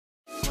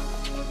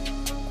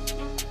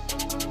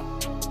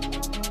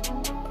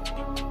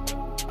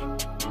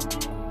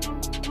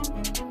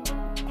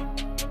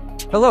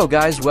Hello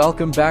guys,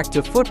 welcome back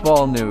to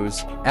football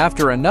news.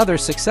 After another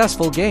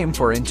successful game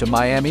for Inter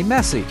Miami,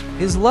 Messi,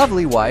 his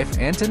lovely wife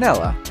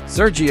Antonela,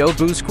 Sergio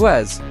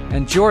Busquets,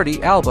 and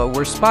Jordi Alba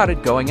were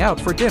spotted going out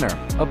for dinner.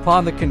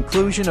 Upon the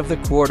conclusion of the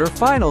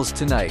quarter-finals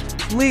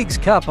tonight, Leagues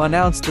Cup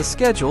announced the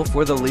schedule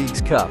for the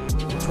Leagues Cup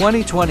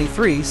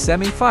 2023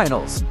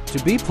 semi-finals,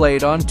 to be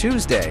played on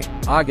Tuesday,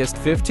 August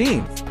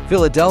 15th.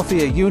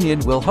 Philadelphia Union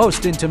will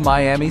host Inter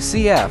Miami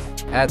CF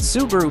at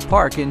Subaru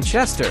Park in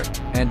Chester,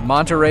 and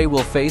Monterrey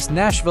will face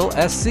Nashville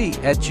SC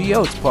at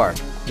Geodes Park.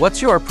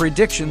 What's your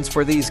predictions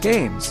for these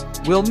games?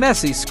 Will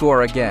Messi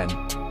score again?